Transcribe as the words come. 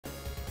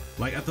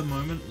Like at the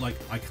moment, like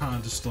I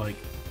can't just like,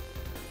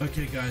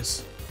 okay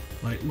guys,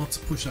 like lots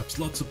of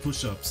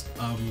push-ups,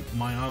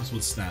 my arms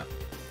would snap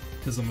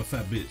because I'm a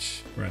fat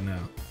bitch right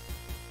now.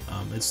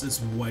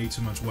 It's way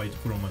too much weight to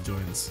put on my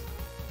joints.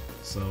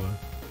 So,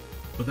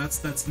 but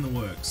that's in the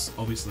works,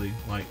 obviously.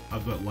 Like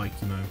I've got like,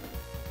 you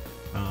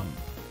know,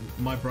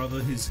 my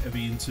brother, he's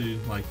heavy into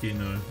like, you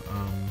know,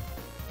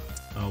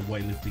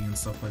 weightlifting and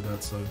stuff like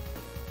that, so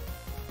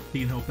he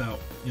can help out,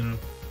 you know,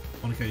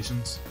 on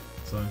occasions.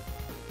 So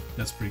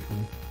that's pretty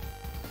cool.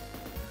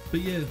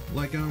 But yeah,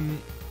 like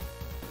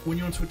when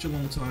you're on Twitch a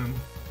long time,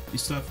 you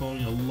start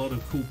following a lot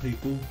of cool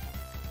people,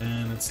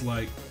 and it's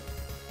like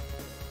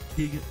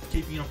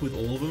keeping up with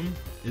all of them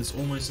is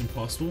almost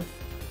impossible.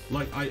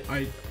 Like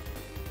I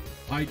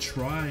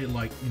try,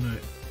 like, you know,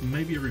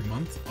 maybe every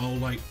month I'll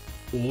like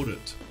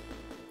audit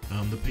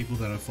the people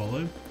that I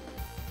follow.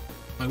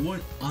 I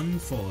won't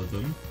unfollow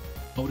them,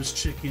 I'll just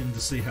check in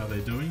to see how they're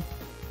doing,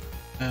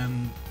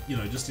 and you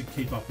know, just to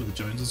keep up with the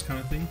Joneses kind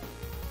of thing.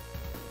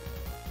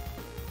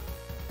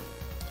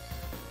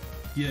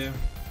 Yeah,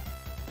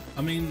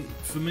 I mean,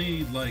 for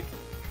me, like,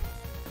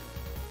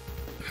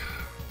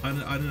 I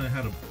don't know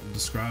how to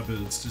describe it.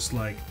 It's just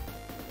like,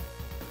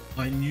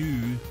 I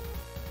knew,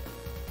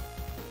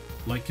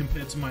 like,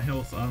 compared to my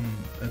health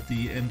at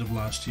the end of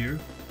last year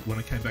when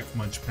I came back from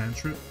my Japan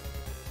trip,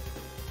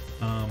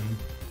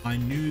 I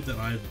knew that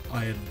I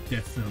had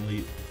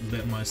definitely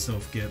let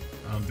myself get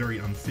very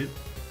unfit,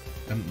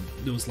 and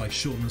there was like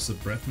shortness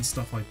of breath and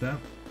stuff like that.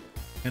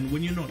 And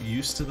when you're not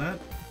used to that,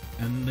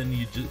 and then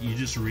you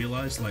just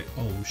realize like,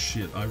 oh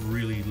shit, I've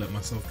really let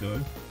myself go,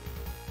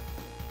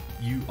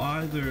 you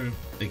either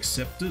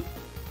accept it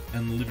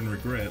and live in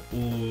regret,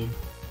 or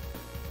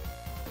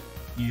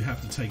you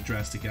have to take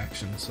drastic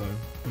action. So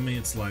for me,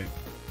 it's like,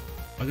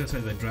 I gotta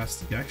take that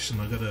drastic action.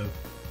 I gotta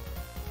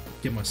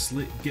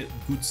get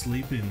good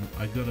sleep in.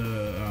 I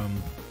gotta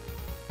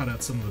cut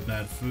out some of the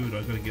bad food.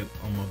 I gotta get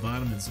on my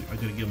vitamins. I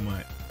gotta get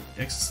my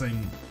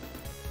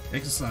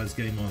exercise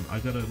game on. I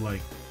gotta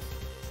like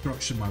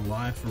structure my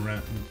life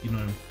around, you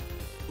know,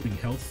 putting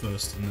health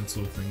first and that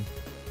sort of thing.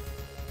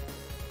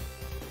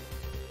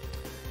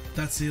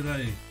 That's it,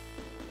 eh?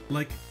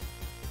 Like,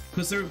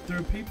 because there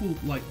are people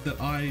like that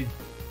I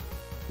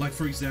like.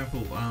 For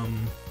example,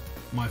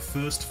 my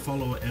first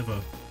follower ever,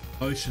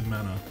 Ocean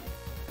Manor.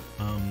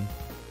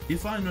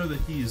 If I know that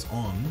he is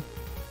on,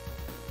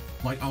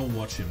 like, I'll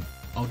watch him.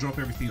 I'll drop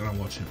everything and I'll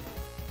watch him,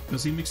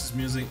 because he mixes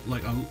music.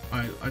 Like,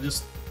 I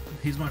just,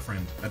 he's my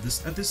friend. At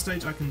this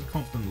stage, I can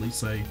confidently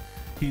say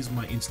he's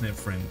my internet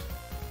friend.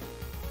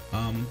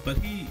 But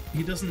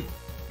he doesn't.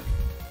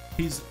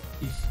 He's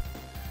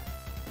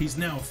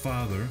now a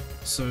father,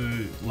 so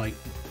like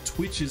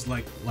Twitch is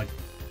like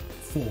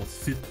fourth,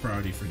 fifth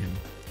priority for him.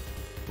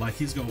 Like,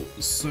 he's got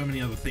so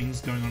many other things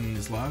going on in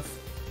his life.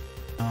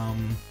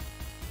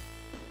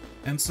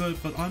 And so,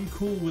 but I'm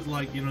cool with,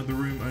 like, you know, the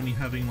room only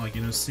having, like,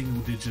 you know,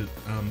 single digit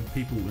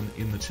people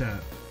in the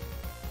chat.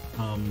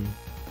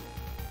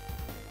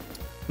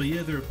 But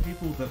yeah, there are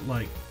people that,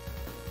 like,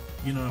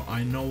 you know,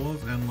 I know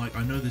of, and like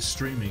I know they're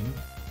streaming,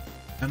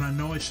 and I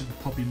know I should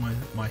pop in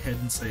my head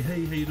and say,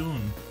 hey, how you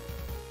doing?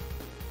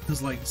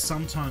 Because like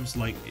sometimes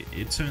like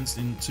it turns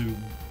into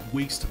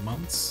weeks to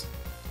months,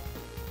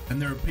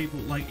 and there are people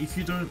like, if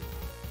you don't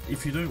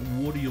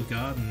water your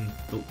garden,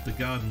 the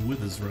garden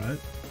withers, right?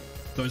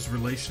 Those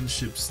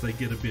relationships, they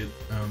get a bit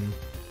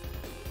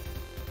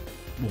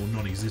well,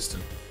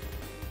 non-existent.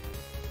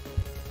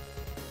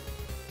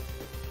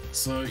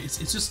 So it's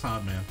just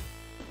hard, man.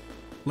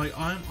 Like,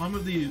 I'm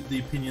of the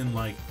opinion,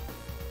 like,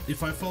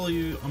 if I follow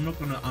you, I'm not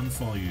gonna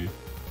unfollow you.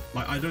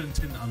 Like, I don't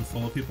tend to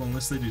unfollow people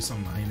unless they do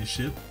some heinous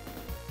shit.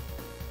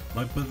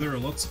 Like, but there are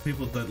lots of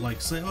people that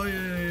like say, oh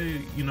yeah,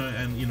 you know,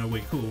 and you know,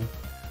 we're cool,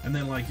 and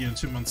then like, you know,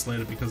 2 months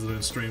later, because they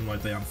don't stream,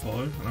 like, they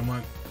unfollow, and I'm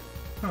like,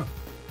 huh,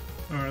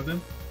 all right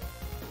then.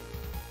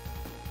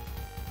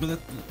 But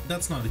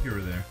that's neither here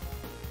or there.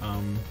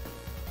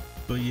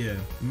 But yeah,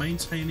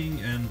 maintaining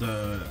and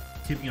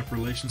keeping up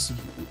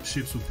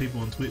relationships with people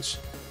on Twitch.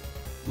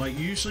 Like,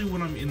 usually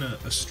when I'm in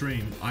a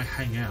stream, I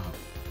hang out.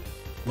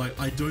 Like,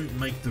 I don't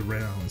make the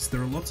rounds.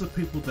 There are lots of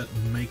people that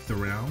make the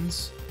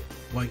rounds.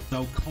 Like,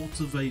 they'll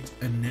cultivate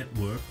a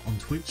network on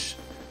Twitch,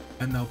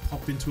 and they'll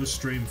pop into a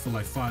stream for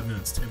like 5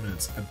 minutes, 10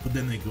 minutes, but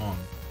then they're gone.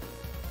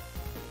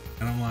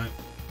 And I'm like,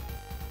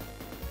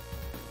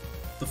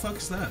 the fuck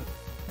is that?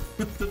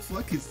 What the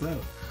fuck is that?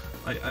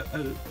 I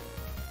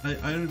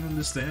don't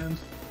understand.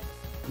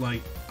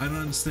 Like, I don't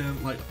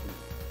understand, like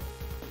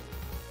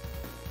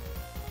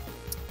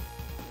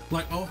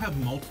I'll have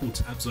multiple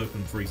tabs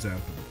open, for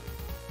example.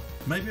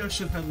 Maybe I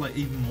should have like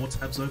even more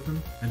tabs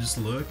open and just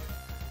lurk.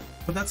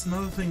 But that's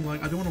another thing,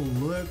 like, I don't want to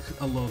lurk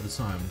a lot of the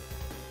time.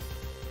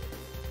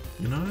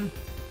 You know?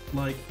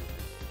 Like,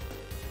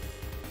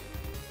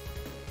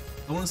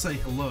 I want to say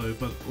hello,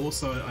 but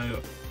also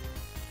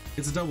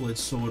it's a double-edged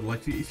sword.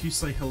 Like, if you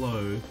say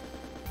hello,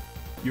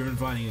 you're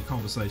inviting a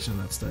conversation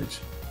at that stage.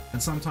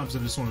 And sometimes I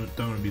just don't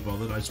want to be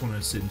bothered. I just want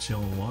to sit and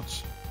chill and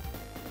watch.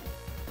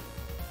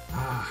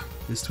 Ah,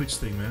 this Twitch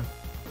thing, man.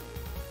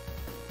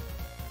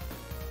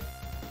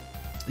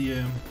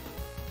 Yeah,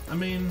 I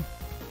mean,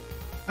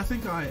 I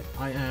think I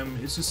am.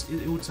 It's just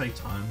it will take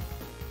time,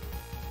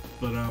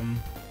 but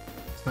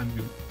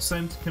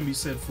same can be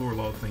said for a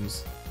lot of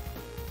things.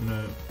 You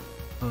know,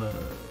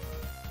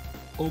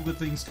 all good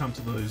things come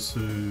to those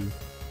who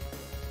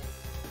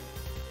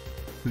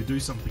do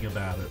something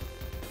about it,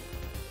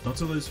 not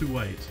to those who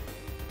wait.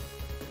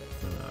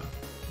 But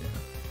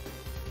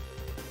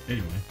yeah.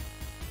 Anyway,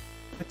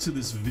 back to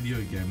this video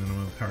game that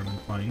I'm currently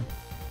playing.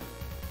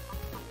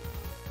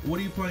 What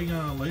are you playing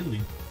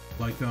lately?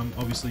 Like,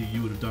 obviously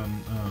you would have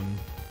done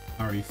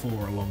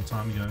RE4 a long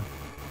time ago.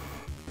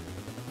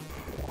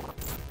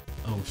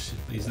 Oh shit,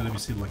 these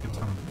enemies hit like a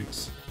ton of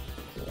bricks.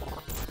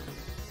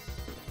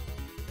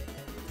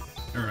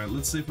 Alright,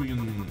 let's see if we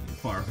can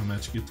fire off a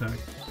magic attack.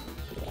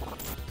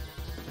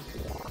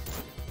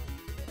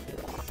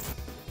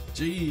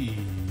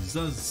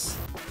 Jesus!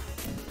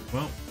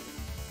 Well,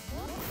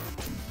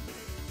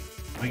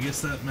 I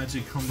guess that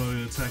magic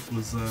combo attack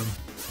was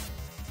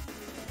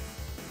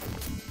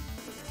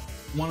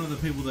one of the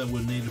people that were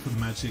needed for the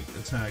magic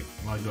attack.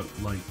 I got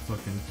like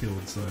fucking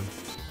killed, so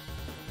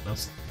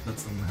that's not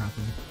gonna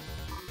happen.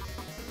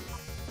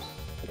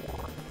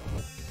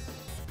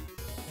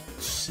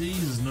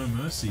 Jesus, no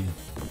mercy.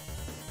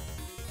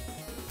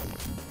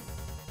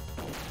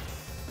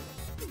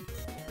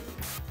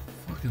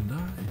 Fucking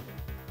die.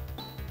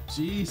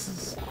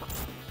 Jesus.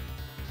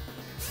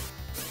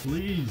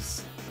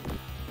 Please.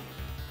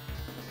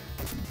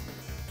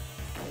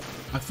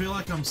 I feel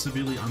like I'm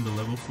severely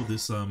underleveled for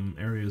this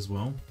area as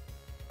well.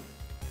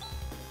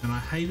 And I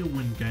hate it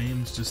when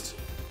games just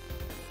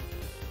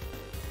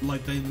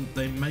like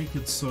they make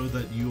it so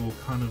that you're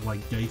kind of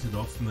like gated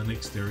off from the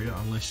next area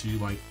unless you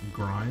like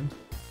grind.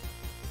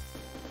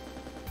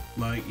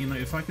 Like, you know,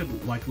 if I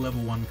could like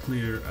level 1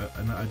 clear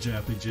a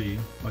JRPG,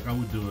 like I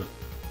would do it.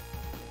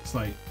 It's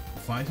like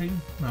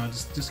fighting? No,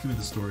 just give me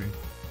the story.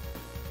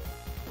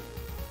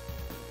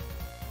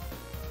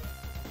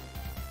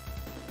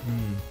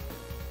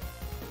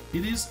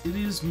 It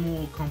is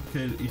more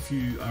complicated if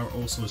you are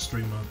also a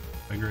streamer.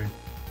 I agree.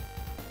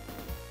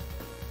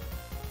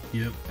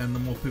 Yep, and the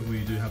more people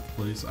you do have to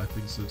please, I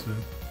think so too.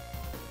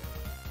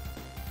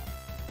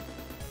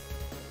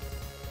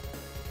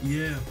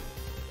 Yeah,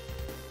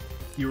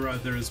 you're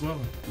right there as well.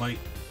 Like,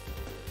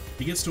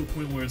 it gets to a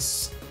point where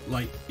it's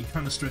like it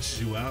kind of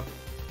stresses you out.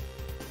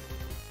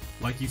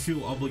 Like you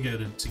feel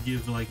obligated to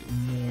give like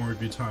more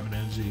of your time and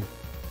energy.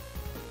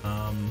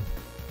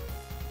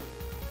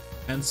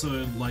 And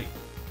so like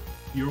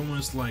you're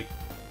almost like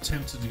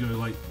tempted to go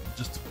like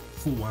just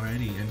full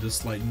 180 and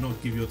just like not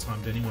give your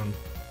time to anyone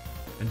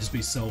and just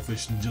be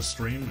selfish and just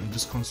stream and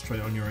just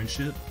concentrate on your own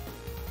shit.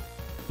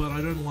 But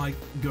I don't like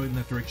going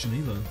that direction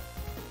either,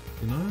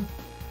 you know?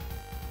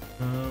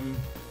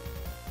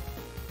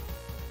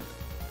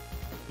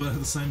 But at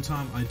the same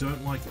time, I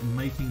don't like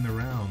making the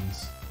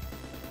rounds.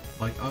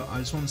 Like I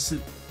just want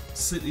to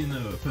sit in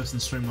a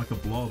person's stream like a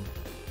blob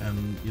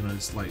and, you know,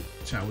 just like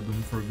chat with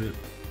them for a bit.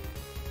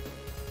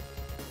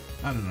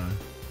 I don't know.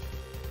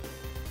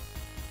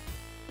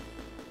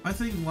 I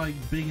think like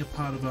being a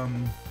part of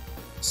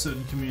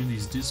certain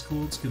communities'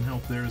 discords can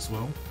help there as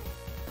well.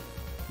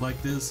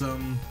 Like there's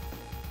not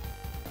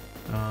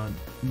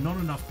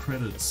enough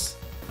credits.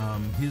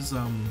 His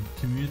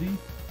community,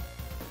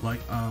 like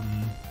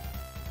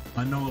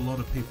I know a lot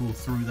of people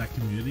through that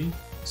community,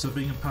 so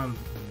being a part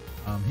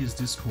of his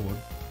discord,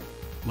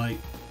 like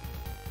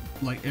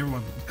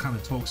everyone kind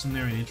of talks in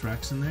there and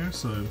interacts in there,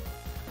 so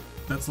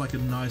that's like a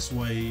nice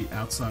way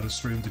outside of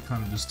stream to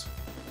kind of just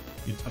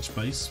touch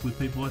base with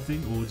people, I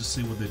think, or just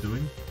see what they're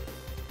doing.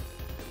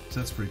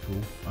 So that's pretty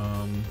cool.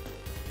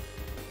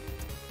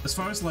 As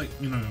far as like,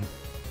 you know,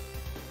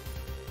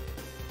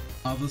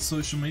 other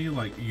social media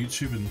like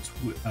YouTube and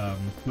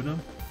Twitter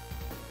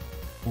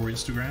or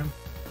Instagram,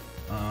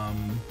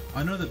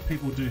 I know that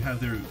people do have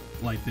their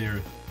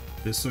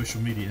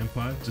social media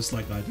empire, just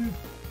like I do,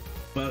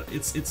 but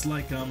it's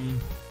like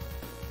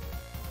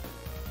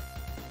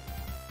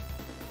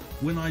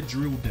when I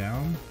drill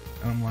down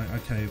and I'm like,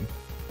 okay,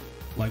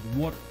 like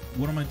what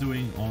am I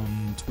doing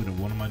on Twitter?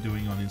 What am I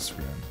doing on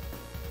Instagram?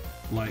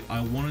 Like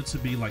I want it to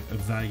be like a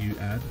value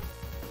add.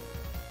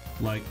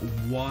 Like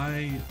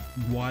why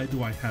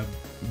do I have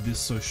this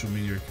social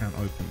media account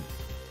open?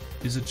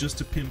 Is it just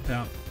to pimp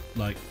out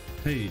like,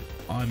 hey,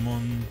 I'm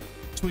on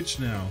Twitch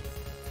now,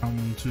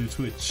 come to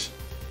Twitch.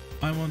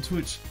 I'm on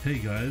Twitch, hey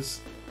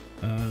guys,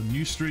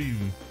 new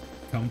stream,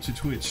 come to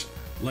Twitch.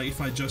 Like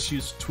if I just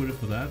use Twitter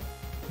for that,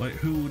 like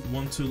who would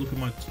want to look at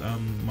my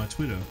my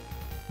Twitter?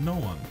 No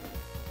one.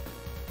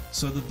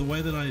 So that the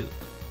way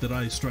that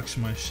I structure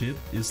my shit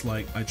is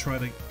like I try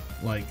to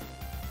like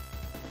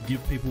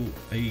give people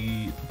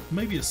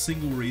maybe a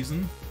single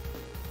reason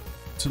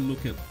to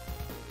look at,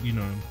 you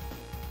know,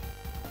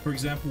 for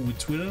example with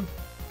Twitter,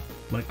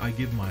 like I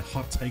give my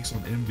hot takes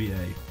on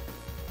NBA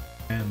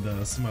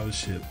and some other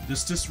shit,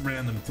 just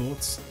random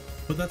thoughts,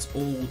 but that's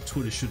all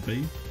Twitter should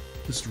be,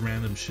 just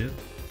random shit.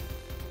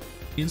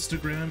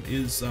 Instagram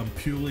is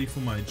purely for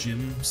my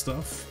gym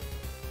stuff,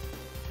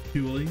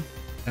 purely,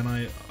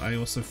 and I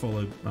also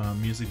follow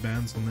music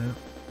bands on there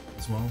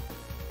as well.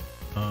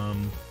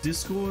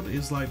 Discord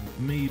is like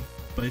me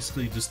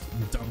basically just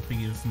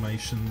dumping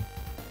information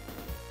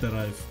that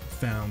I've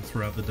found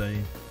throughout the day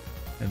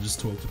and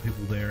just talk to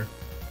people there.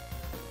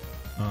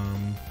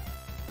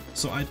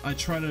 So I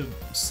try to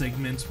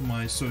segment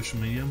my social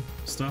media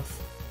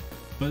stuff,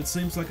 but it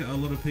seems like a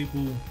lot of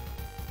people,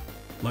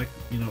 like,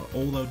 you know,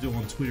 all they'll do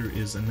on Twitter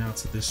is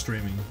announce that they're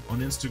streaming. On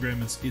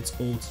Instagram, it's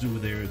all to do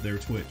with their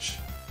Twitch.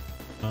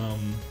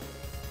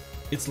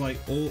 It's like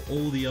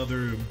all the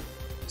other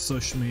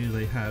social media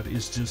they have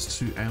is just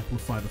to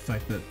amplify the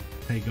fact that,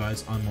 hey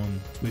guys, I'm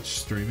on Twitch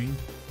streaming,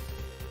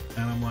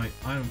 and I'm like,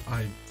 I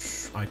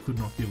could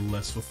not give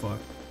less of a fuck.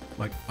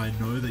 Like, I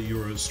know that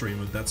you're a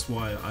streamer. That's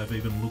why I've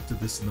even looked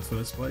at this in the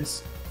first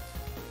place.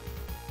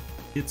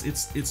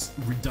 It's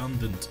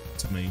redundant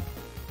to me.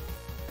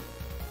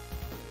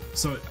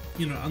 So,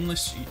 you know,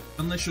 unless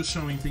you're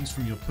showing things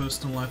from your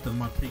personal life that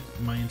might pique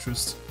my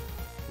interest,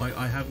 like,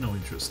 I have no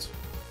interest.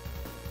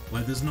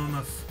 Like, there's not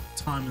enough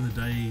time in the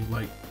day.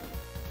 Like,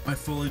 I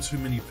follow too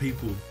many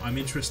people. I'm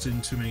interested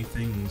in too many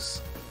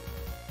things.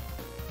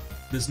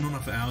 There's not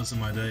enough hours in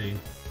my day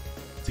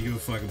to give a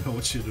fuck about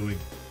what you're doing.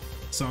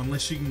 So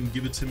unless you can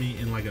give it to me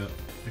in like a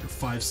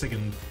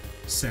 5-second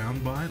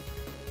sound bite,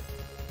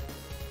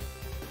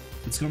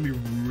 it's gonna be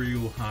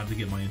real hard to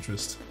get my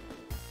interest.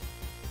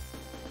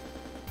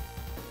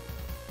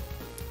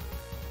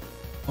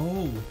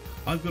 Oh,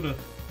 I've got a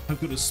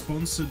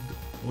sponsored,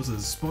 what was it,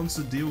 a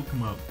sponsored deal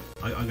come up.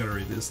 I gotta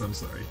read this. I'm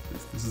sorry.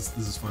 This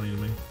is funny to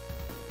me.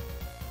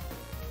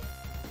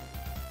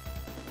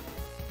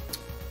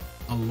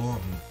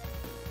 Alon.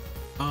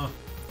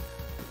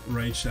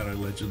 Raid Shadow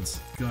Legends.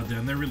 God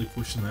damn, they're really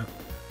pushing that.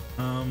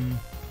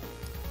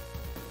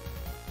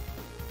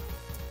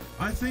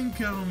 I think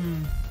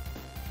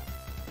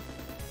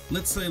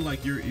let's say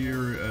like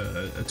you're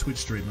a Twitch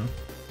streamer,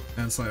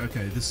 and it's like,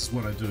 okay, this is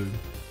what I do.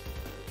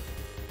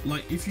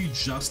 Like, if you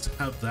just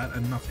have that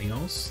and nothing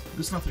else,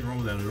 there's nothing wrong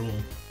with that at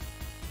all.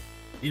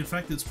 In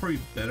fact, it's probably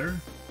better.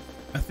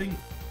 I think,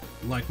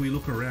 like, we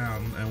look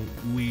around and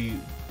we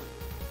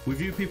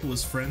view people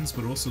as friends,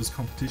 but also as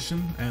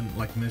competition and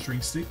like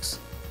measuring sticks.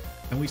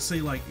 And we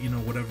see, like, you know,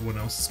 what everyone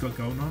else has got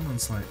going on, and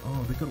it's like,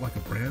 oh, they got like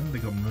a brand, they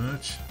got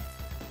merch,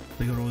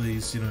 they got all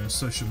these, you know,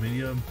 social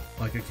media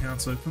like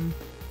accounts open.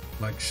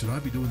 Like, should I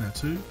be doing that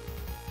too?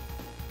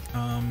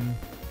 And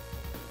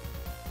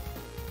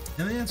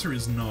the answer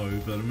is no.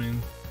 But I mean,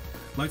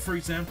 like, for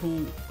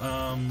example,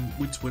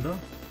 with Twitter,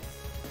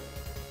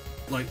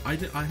 like I've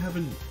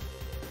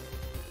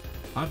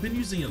been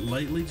using it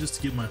lately just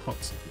to give my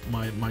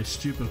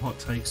stupid hot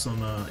takes on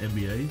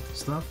NBA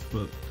stuff,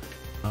 but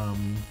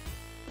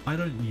I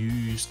don't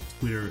use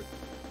Twitter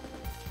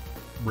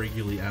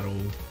regularly at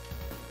all.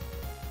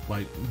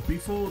 Like,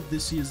 before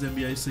this year's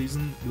NBA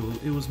season,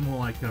 it was more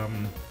like I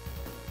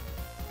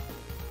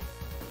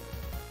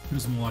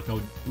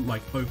would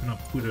like open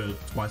up Twitter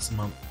twice a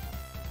month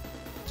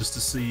just to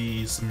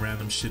see some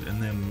random shit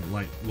and then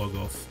like log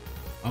off.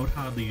 I would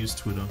hardly use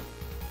Twitter.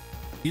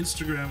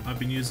 Instagram I've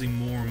been using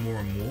more and more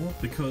and more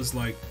because,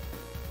 like,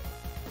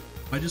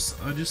 I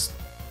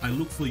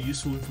look for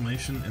useful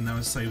information and then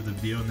I save the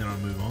video and then I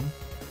move on,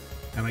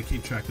 and I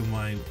keep track of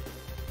my,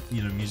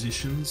 you know,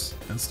 musicians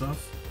and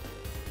stuff.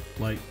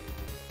 Like,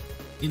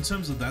 in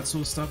terms of that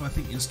sort of stuff, I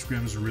think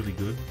Instagram is really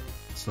good.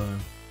 So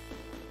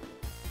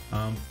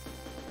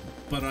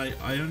but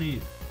I only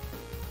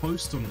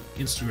post on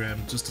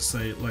Instagram just to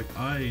say, like,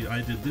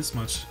 I did this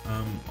much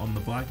on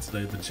the bike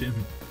today at the gym.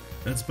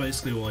 That's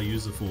basically all I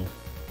use it for.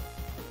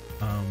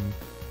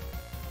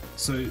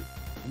 So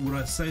would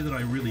I say that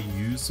I really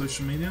use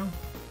social media?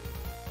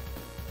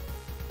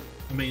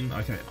 I mean,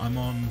 okay, I'm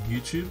on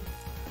YouTube.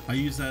 I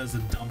use that as a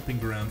dumping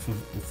ground for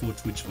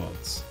Twitch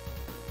VODs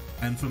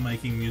and for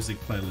making music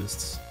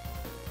playlists.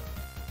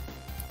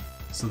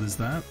 So there's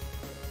that.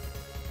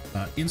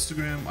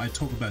 Instagram, I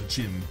talk about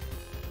gym.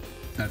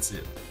 That's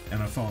it.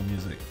 And I follow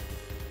music.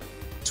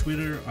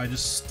 Twitter, I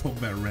just talk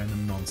about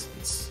random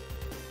nonsense.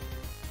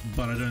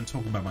 But I don't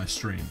talk about my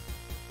stream.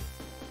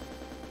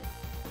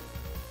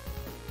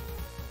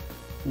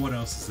 What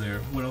else is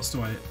there? What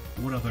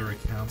other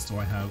accounts do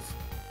I have?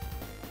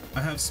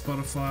 I have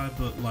Spotify,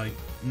 but like,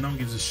 no one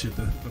gives a shit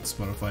that I've got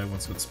Spotify.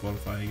 Everyone's got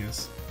Spotify, I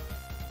guess.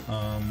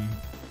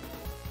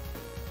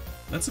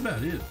 That's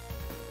about it.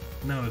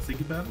 Now that I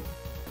think about it.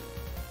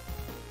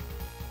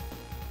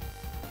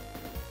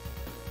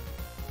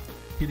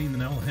 Hitting the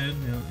nail on the head.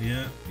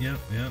 Yeah.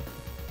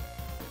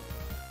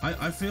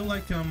 I feel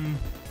like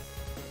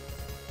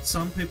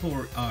some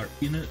people are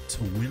in it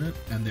to win it,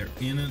 and they're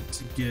in it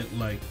to get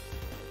like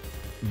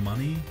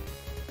money,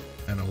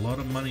 and a lot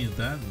of money at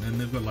that, and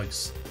they've got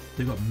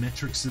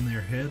metrics in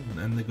their head,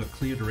 and they've got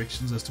clear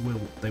directions as to where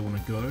they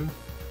want to go.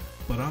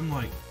 But I'm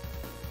like,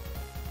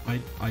 I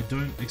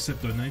don't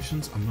accept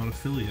donations. I'm not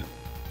affiliate.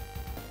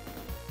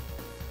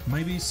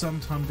 Maybe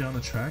sometime down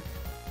the track,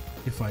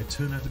 if I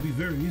turn out to be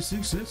very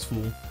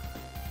successful,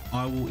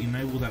 I will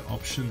enable that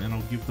option and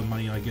I'll give the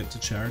money I get to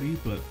charity.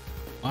 But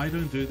I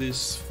don't do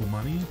this for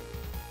money.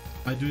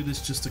 I do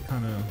this just to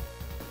kind of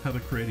have a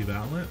creative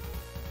outlet,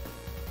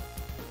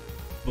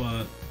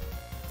 but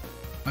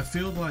I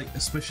feel like,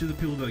 especially the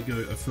people that go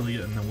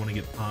affiliate and they want to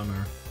get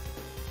partner,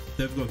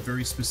 they've got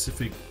very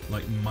specific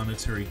like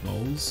monetary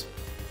goals.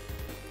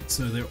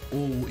 So they're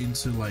all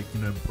into like,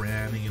 you know,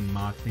 branding and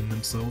marketing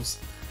themselves.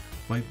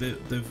 Like they're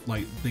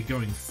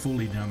going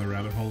fully down the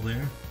rabbit hole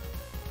there.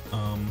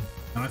 And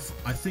I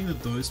think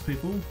that those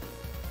people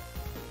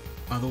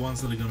are the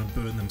ones that are going to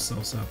burn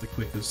themselves out the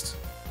quickest.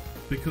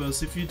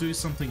 Because if you do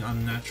something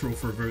unnatural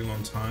for a very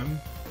long time,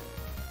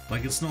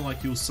 like it's not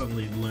like you'll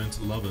suddenly learn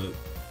to love it.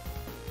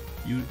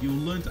 You'll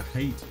learn to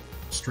hate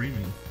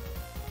streaming.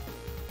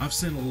 I've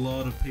seen a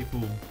lot of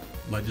people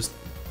like just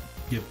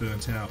get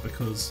burnt out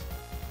because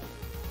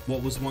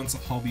what was once a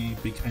hobby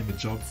became a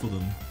job for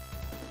them.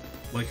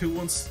 Like who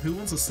wants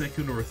a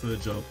second or a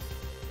third job?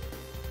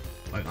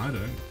 Like I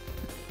don't.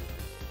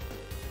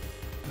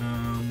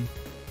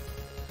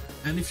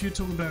 And if you're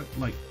talking about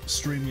like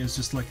streaming as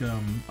just like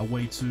a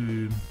way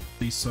to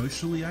be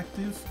socially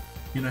active,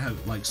 you know,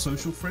 have like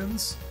social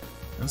friends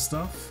and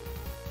stuff,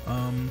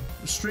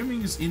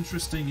 streaming is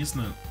interesting, isn't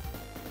it?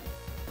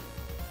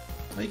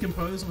 Hey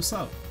Compose, what's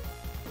up?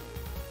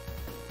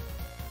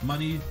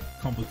 Money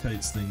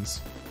complicates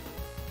things.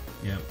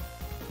 Yeah,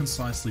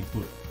 concisely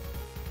put.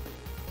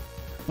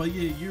 But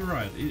yeah, you're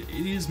right,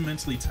 it is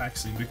mentally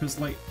taxing because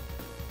like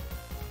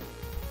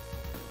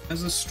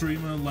as a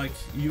streamer, like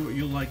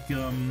you're like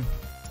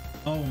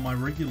oh, my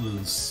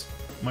regulars,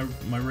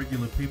 my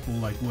regular people,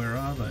 like where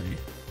are they?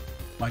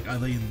 Like are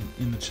they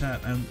in the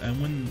chat?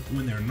 And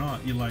when they're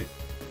not, you're like,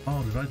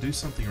 oh, did I do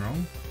something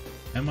wrong?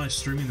 Am I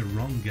streaming the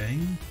wrong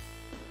game?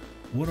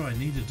 What do I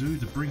need to do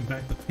to bring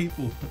back the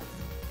people?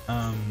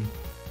 And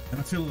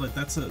I feel like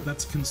that's a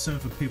concern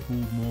for people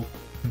more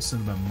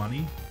concerned about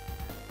money.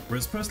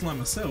 Whereas a person like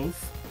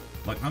myself,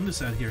 like I'm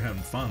just out here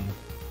having fun.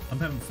 I'm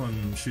having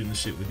fun shooting the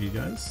shit with you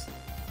guys.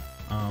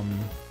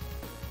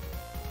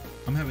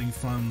 I'm having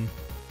fun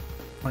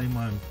playing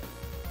my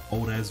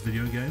old ass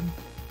video game.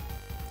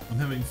 I'm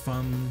having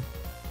fun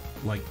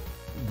like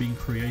being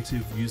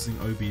creative using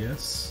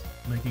OBS,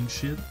 making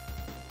shit.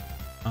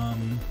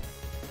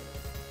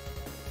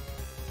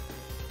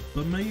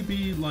 But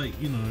maybe like,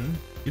 you know,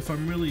 if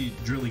I'm really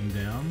drilling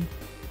down,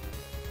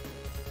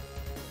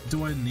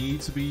 do I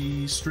need to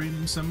be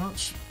streaming so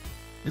much?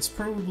 It's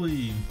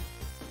probably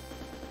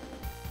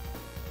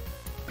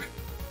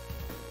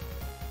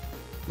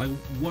like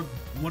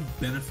what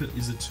benefit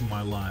is it to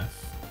my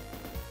life?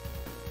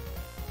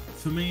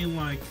 For me,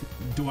 like,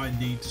 do I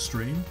need to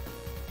stream?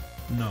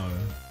 No.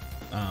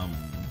 I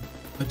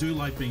do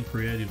like being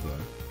creative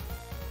though.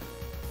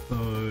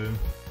 So,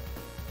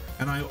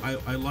 and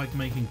I like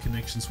making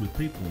connections with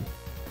people,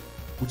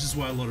 which is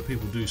why a lot of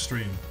people do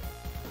stream.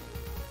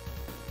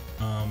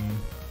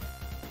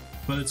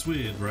 But it's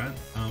weird, right?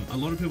 A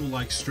lot of people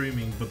like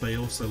streaming, but they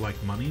also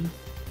like money.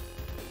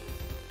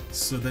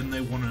 So then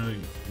they want to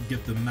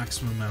get the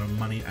maximum amount of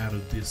money out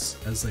of this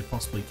as they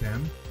possibly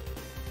can.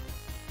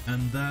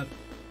 And that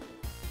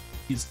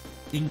is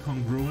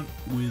incongruent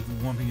with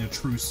wanting a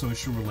true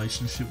social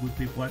relationship with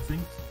people, I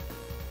think.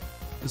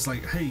 It's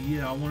like, hey,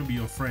 yeah, I want to be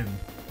your friend,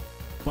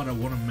 but I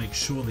want to make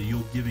sure that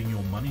you're giving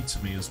your money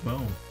to me as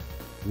well.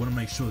 I want to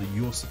make sure that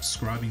you're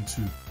subscribing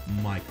to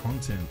my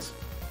content.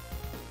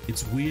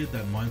 It's weird,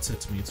 that mindset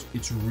to me.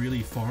 It's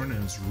really foreign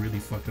and it's really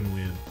fucking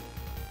weird.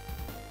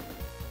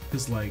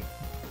 Because like,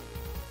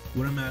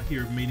 when I'm out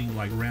here meeting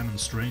like random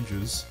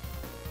strangers,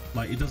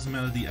 like it doesn't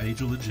matter the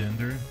age or the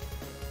gender.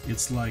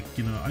 It's like,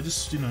 you know, I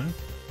just, you know,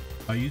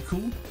 are you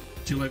cool?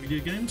 Do you like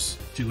video games?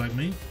 Do you like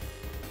me?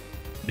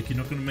 Like you're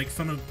not gonna make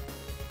fun of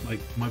like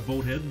my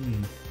bald head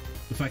and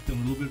the fact that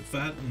I'm a little bit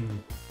fat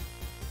and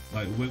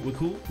like we're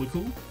cool? We're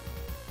cool?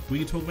 We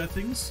can talk about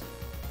things?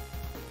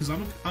 Because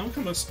I'm a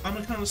kind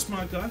of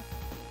smart guy.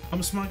 I'm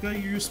a smart guy,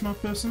 you're a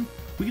smart person.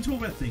 We can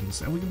talk about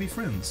things and we can be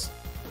friends.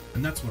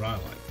 And that's what I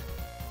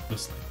like.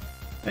 Personally.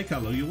 Hey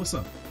Carlo, you, what's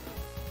up?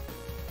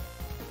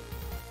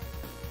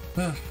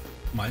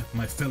 My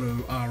fellow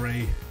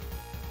RA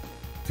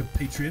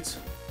compatriot.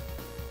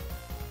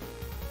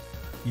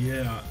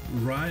 Yeah,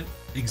 right,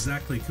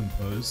 exactly,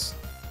 Compose.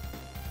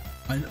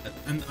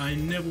 I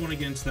never want to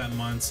get into that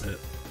mindset.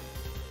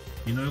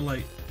 You know,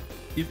 like,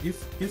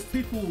 if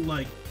people,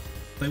 like,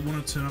 they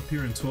want to turn up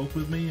here and talk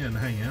with me and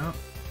hang out,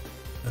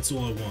 that's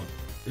all I want.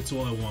 It's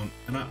all I want.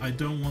 And I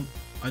don't want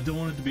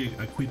it to be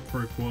a quid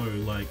pro quo,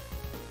 like,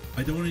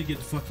 I don't want to get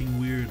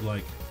fucking weird,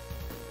 like,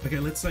 okay,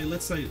 let's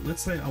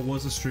say I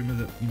was a streamer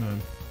that, you know,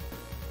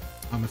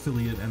 I'm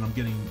affiliate and I'm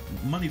getting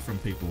money from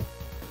people.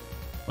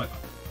 Like,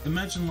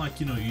 imagine, like,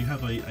 you know, you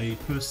have a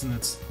person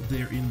that's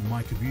there in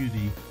my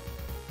community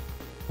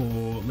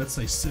for, let's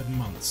say, 7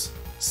 months.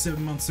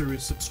 7 months they're a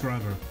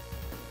subscriber.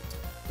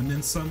 And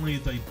then suddenly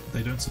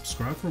they don't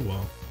subscribe for a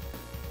while.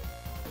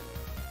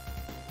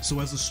 So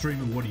as a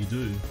streamer, what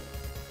do?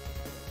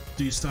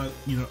 Do you start,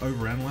 you know,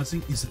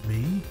 overanalyzing? Is it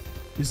me?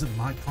 Is it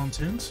my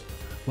content?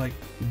 Like,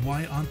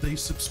 why aren't they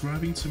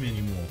subscribing to me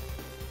anymore?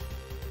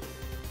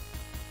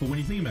 But when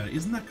you think about it,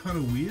 isn't that kind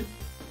of weird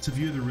to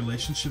view the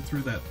relationship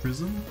through that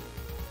prism?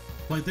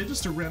 Like, they're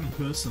just a random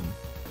person.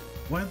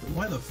 Why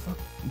the fuck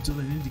do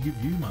they need to give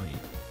you money?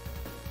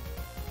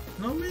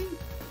 You know what I mean?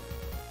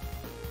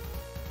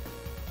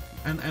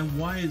 And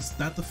why is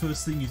that the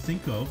first thing you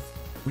think of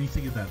when you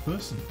think of that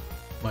person?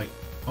 Like,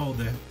 oh,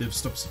 they've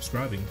stopped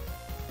subscribing.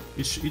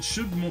 It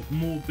should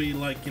more be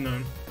like, you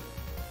know,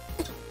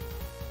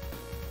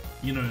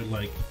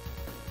 like,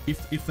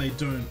 if they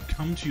don't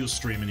come to your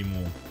stream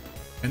anymore,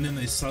 and then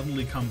they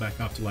suddenly come back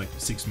after like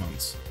 6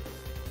 months,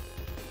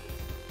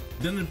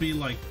 then it'd be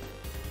like,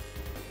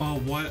 oh,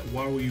 why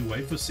were you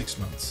away for 6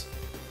 months?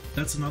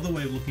 That's another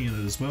way of looking at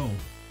it as well.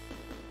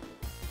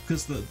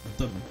 Because the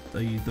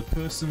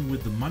person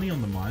with the money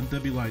on the mind,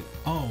 they'd be like,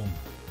 oh,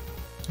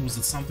 was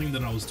it something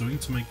that I was doing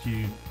to make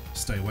you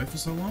stay away for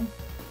so long?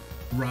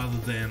 Rather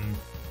than,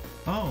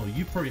 oh,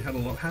 you probably had a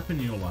lot happen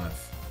in your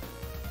life.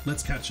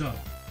 Let's catch up.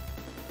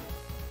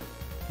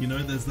 You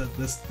know, there's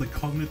the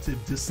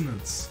cognitive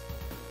dissonance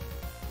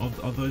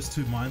of those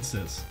two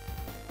mindsets.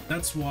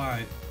 That's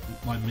why,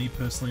 like me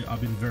personally,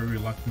 I've been very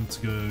reluctant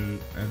to go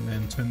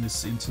and turn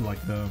this into like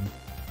a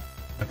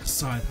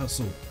side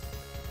hustle.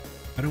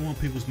 I don't want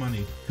people's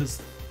money, because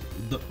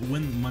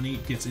when money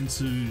gets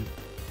into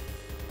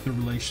the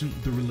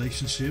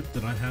relationship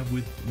that I have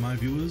with my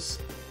viewers,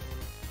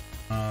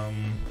 I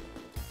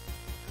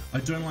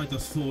don't like the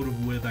thought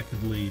of where that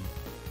could lead.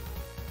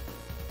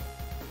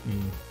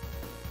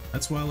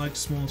 That's why I like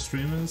small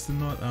streamers. They're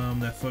not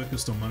that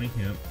focused on money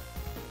here.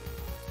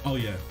 Oh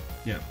yeah,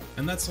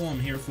 and that's all I'm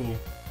here for.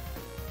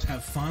 To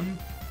have fun,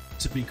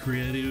 to be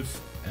creative,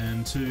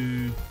 and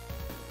to...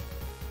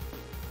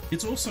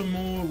 It's also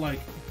more like...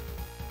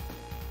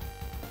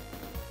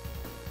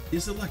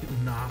 Is it like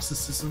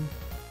narcissism?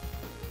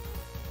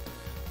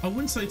 I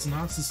wouldn't say it's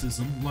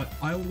narcissism. Like,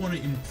 I want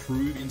to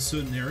improve in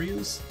certain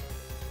areas.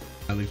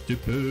 Alex J.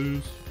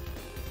 Paz.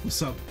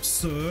 What's up,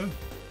 sir?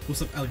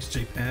 What's up, Alex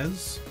J.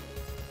 Paz?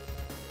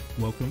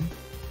 Welcome.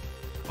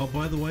 Oh,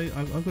 by the way,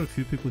 I've got a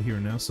few people here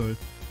now, so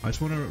I just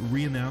want to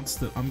re-announce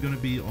that I'm going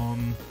to be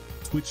on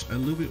Twitch a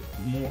little bit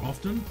more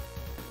often.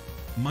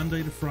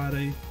 Monday to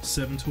Friday,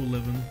 7 to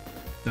 11.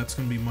 That's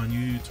going to be my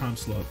new time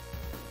slot.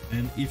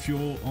 And if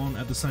you're on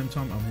at the same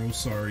time, I'm real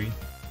sorry,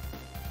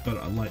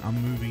 but like,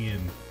 I'm moving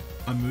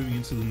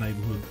into the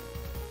neighborhood.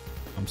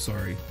 I'm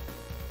sorry,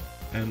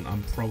 and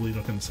I'm probably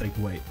not going to take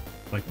away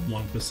like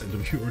 1%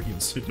 of your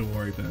audience, so don't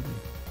worry about me.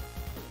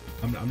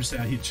 I'm just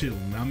out here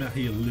chilling. I'm out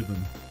here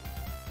living.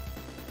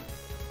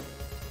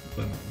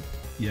 But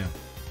yeah.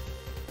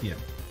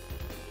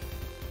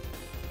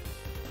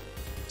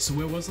 So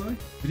where was I?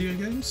 Video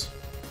games?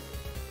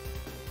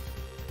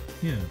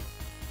 Yeah,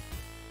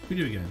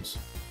 video games.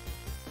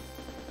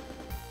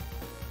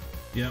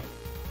 Yeah,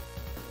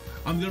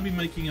 I'm gonna be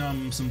making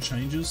some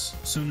changes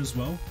soon as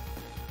well.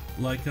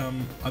 Like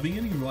I've been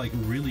getting like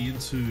really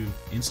into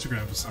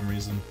Instagram for some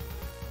reason,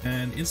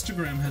 and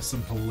Instagram has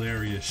some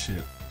hilarious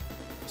shit.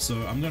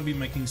 So I'm gonna be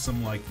making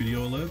some like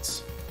video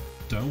alerts.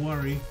 Don't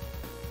worry,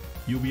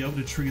 you'll be able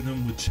to trigger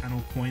them with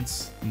channel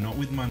points, not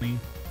with money.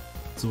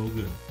 It's all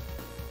good.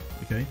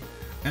 Okay,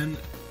 and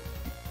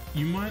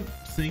you might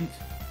think,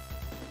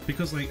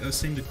 because like I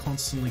seem to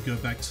constantly go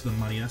back to the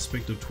money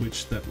aspect of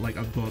Twitch, that like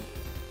I've got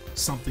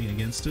something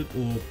against it,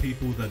 or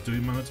people that do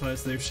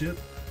monetize their shit.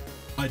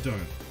 I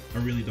don't. I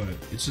really don't.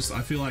 It's just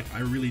I feel like I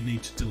really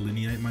need to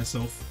delineate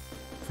myself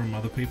from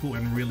other people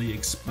and really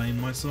explain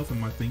myself and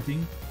my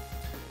thinking,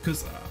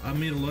 because I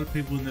meet a lot of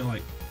people and they're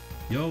like,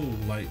 yo,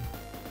 like,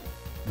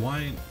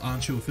 why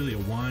aren't you affiliate?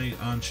 Why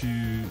aren't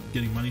you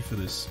getting money for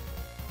this?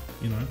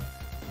 You know,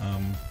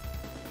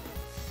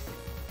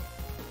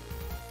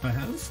 I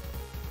have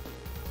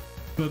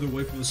further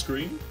away from the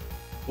screen,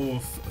 or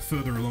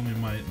further along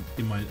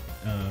in my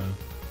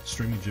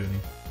streaming journey.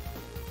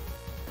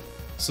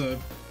 So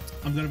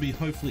I'm going to be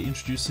hopefully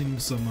introducing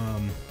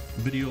some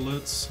video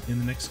alerts in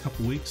the next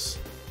couple weeks.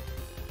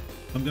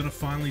 I'm going to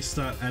finally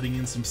start adding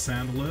in some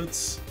sound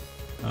alerts.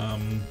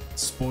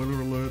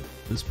 Spoiler alert,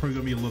 there's probably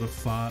going to be a lot of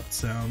fart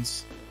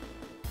sounds,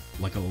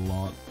 like a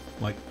lot,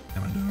 like,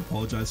 and I don't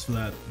apologize for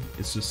that.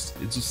 It's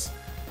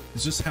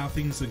just how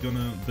things are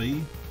gonna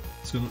be.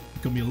 It's gonna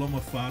be a lot more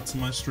farts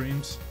in my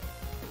streams.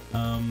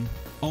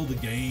 Oh, the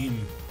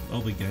game.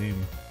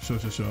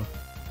 Sure.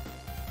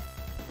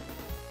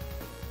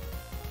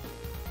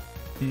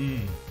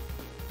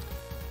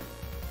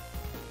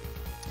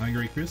 I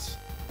agree, Chris.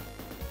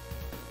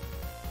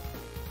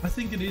 I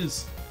think it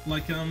is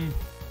like and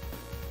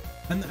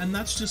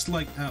that's just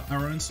like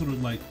our own sort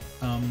of like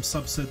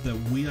subset that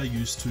we are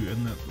used to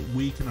and that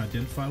we can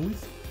identify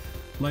with.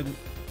 Like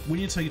when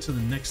you take it to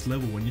the next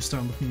level, when you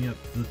start looking at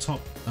the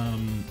top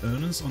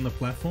earners on the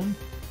platform,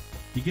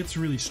 it gets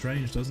really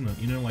strange, doesn't it?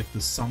 You know, like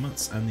the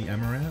summits and the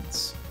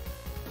amarants,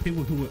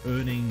 people who are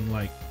earning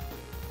like,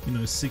 you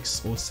know,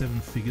 6 or 7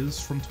 figures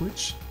from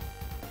Twitch,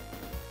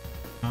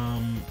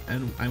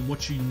 and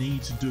what you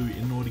need to do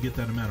in order to get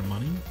that amount of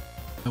money,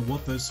 and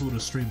what those sort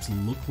of streams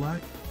look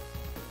like,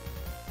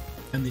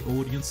 and the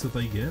audience that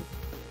they get,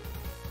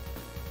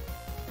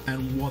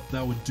 and what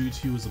that would do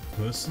to you as a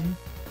person.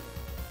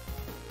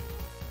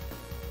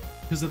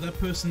 Because at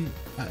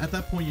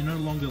that point, you're no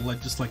longer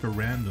like just like a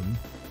random.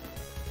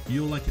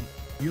 You're like an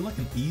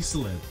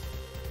e-celeb,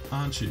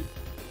 aren't you?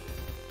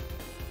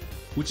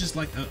 Which is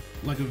like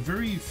a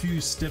very few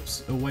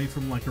steps away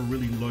from like a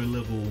really low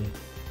level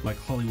like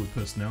Hollywood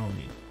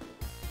personality.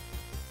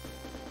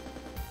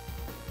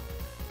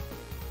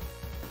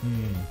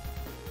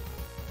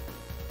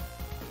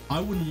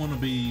 I wouldn't want to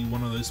be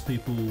one of those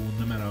people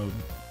no matter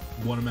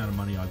what amount of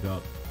money I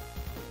got.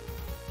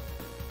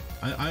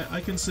 I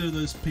consider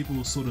those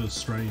people sort of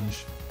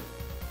strange.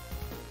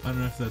 I don't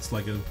know if that's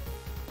like a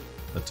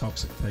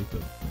toxic take,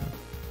 but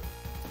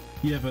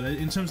yeah. But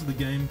in terms of the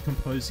game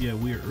composed, yeah,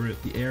 we're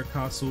at the air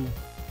castle.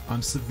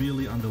 I'm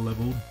severely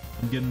underleveled.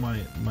 I'm getting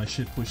my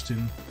shit pushed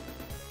in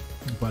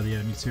by the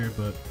enemies here,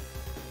 but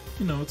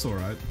you know, it's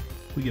alright.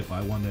 We get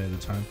by one day at a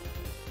time.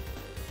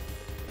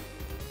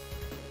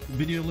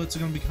 Video alerts are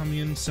going to be coming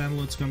in, sound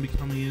alerts are going to be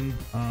coming in.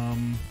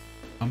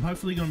 I'm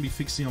hopefully going to be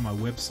fixing on my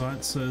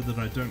website so that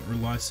I don't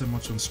rely so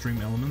much on Stream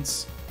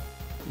Elements.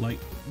 Like,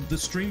 the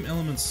Stream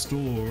Elements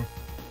store,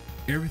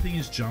 everything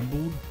is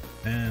jumbled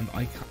and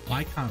I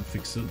can't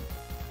fix it.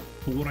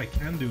 But what I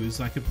can do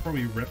is I could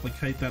probably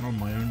replicate that on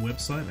my own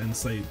website and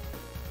say,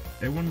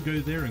 everyone go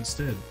there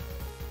instead.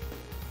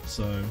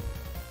 So,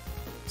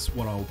 that's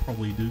what I'll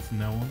probably do from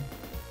now on.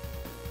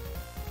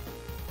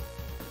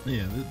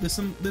 Yeah, there's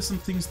some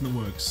things in the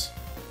works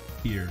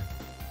here.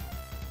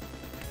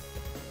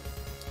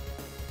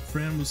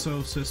 Fran was so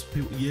obsessed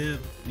with people.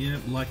 Yeah,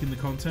 liking the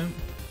content.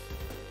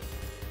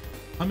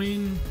 I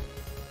mean,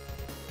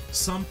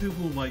 some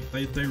people like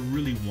they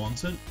really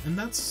want it, and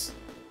that's,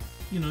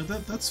 you know,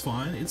 that's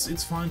fine.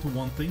 It's fine to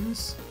want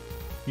things,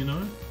 you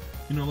know,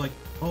 like,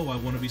 oh, I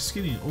want to be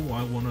skinny. Oh,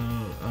 I want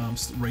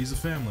to raise a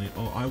family.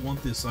 Oh, I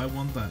want this. I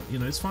want that. You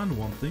know, it's fine to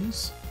want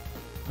things.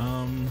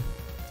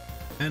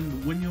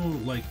 And when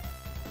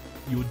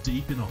you're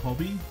deep in a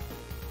hobby,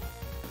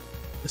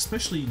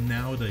 especially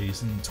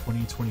nowadays in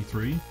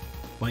 2023,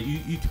 like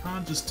you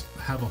can't just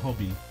have a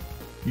hobby.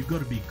 You've got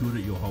to be good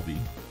at your hobby.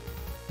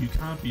 You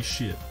can't be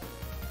shit.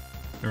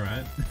 All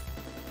right.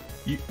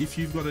 If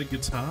you've got a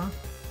guitar,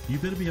 you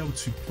better be able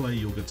to play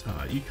your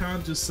guitar. You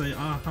can't just say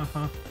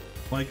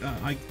like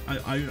I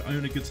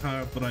own a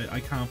guitar but I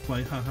can't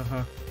play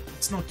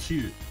It's not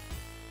cute.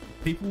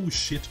 People will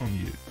shit on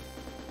you.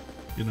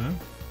 You know.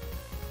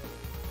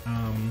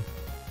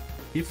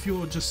 If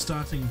you're just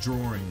starting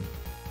drawing,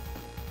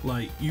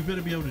 like, you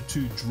better be able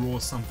to draw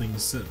something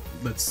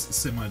that's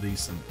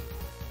semi-decent,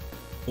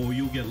 or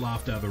you'll get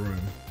laughed out of the room.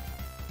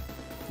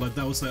 Like,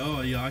 they'll say, oh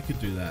yeah, I could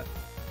do that.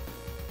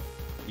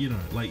 You know,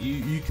 like,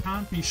 you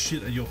can't be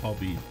shit at your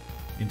hobby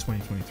in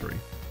 2023.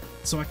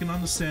 So I can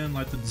understand,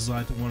 like, the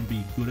desire to want to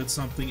be good at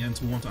something and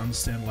to want to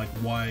understand, like,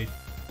 why,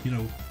 you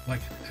know,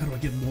 like, how do I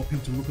get more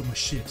people to look at my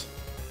shit?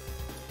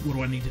 What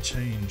do I need to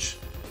change?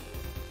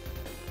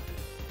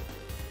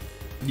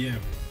 Yeah.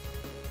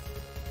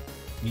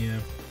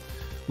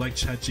 Like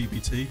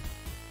ChatGPT,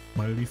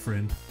 my only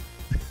friend.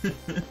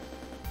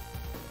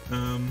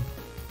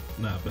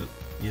 Nah, but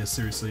yeah,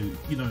 seriously,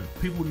 you know,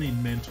 people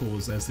need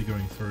mentors as they're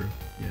going through.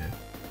 Yeah.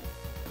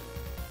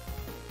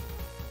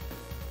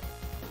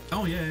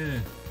 Oh yeah.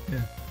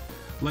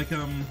 Like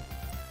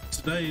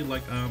today,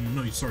 like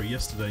no, sorry,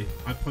 yesterday,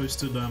 I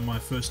posted my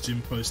first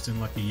gym post in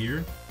like a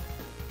year,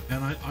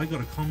 and I got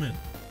a comment.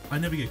 I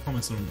never get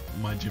comments on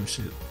my gym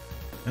shit.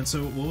 And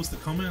so what was the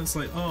comment? It's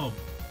like, oh,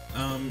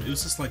 it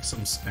was just like some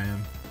spam.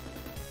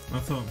 I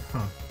thought,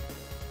 huh.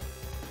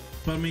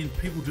 But I mean,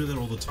 people do that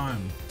all the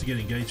time to get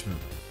engagement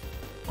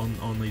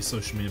on these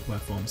social media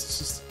platforms. It's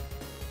just,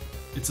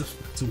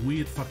 it's a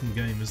weird fucking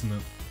game, isn't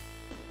it?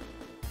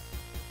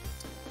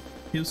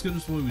 He was good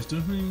as what he was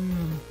doing.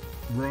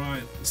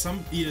 Right.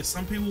 Some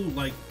people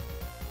like.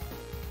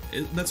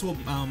 That's what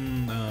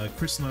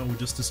Chris and I were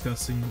just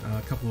discussing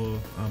a couple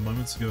of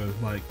moments ago.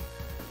 Like,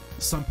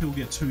 some people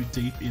get too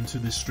deep into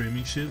this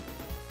streaming shit,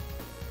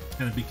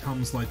 and it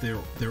becomes like they're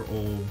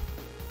all.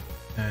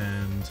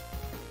 And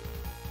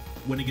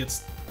when it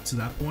gets to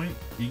that point,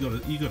 you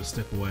gotta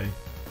step away,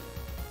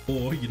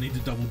 or you need to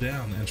double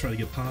down and try to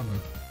get partner.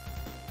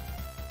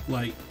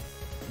 Like,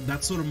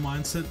 that sort of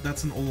mindset,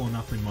 that's an all or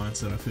nothing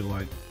mindset, I feel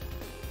like.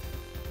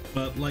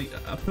 But like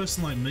a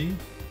person like me,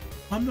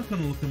 I'm not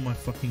gonna look at my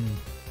fucking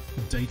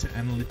data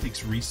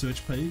analytics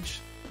research page.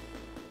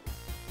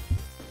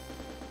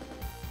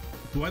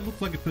 Do I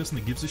look like a person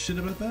that gives a shit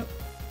about that?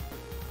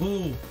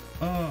 Oh,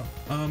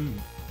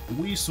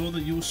 we saw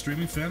that you were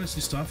streaming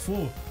Phantasy Star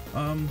IV.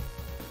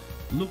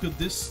 Look at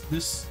this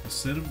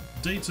set of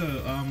data.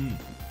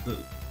 The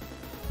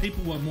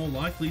people are more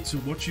likely to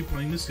watch you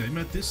playing this game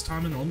at this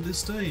time and on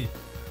this day.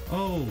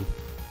 Oh,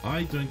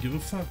 I don't give a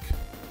fuck.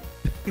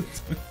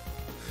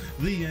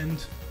 The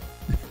end.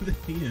 The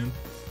end.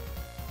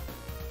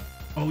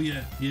 Oh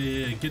yeah.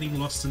 Getting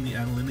lost in the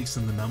analytics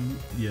and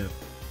the yeah.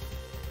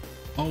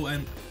 Oh,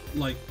 and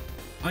like,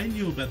 I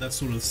knew about that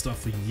sort of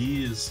stuff for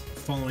years,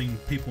 following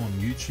people on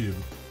YouTube.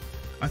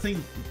 I think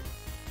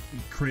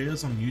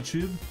creators on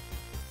YouTube,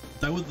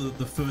 they were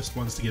the first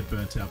ones to get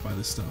burnt out by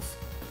this stuff.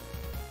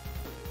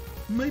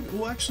 Maybe,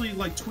 well, actually,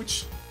 like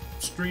Twitch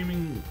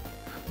streaming,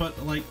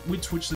 but like with Twitch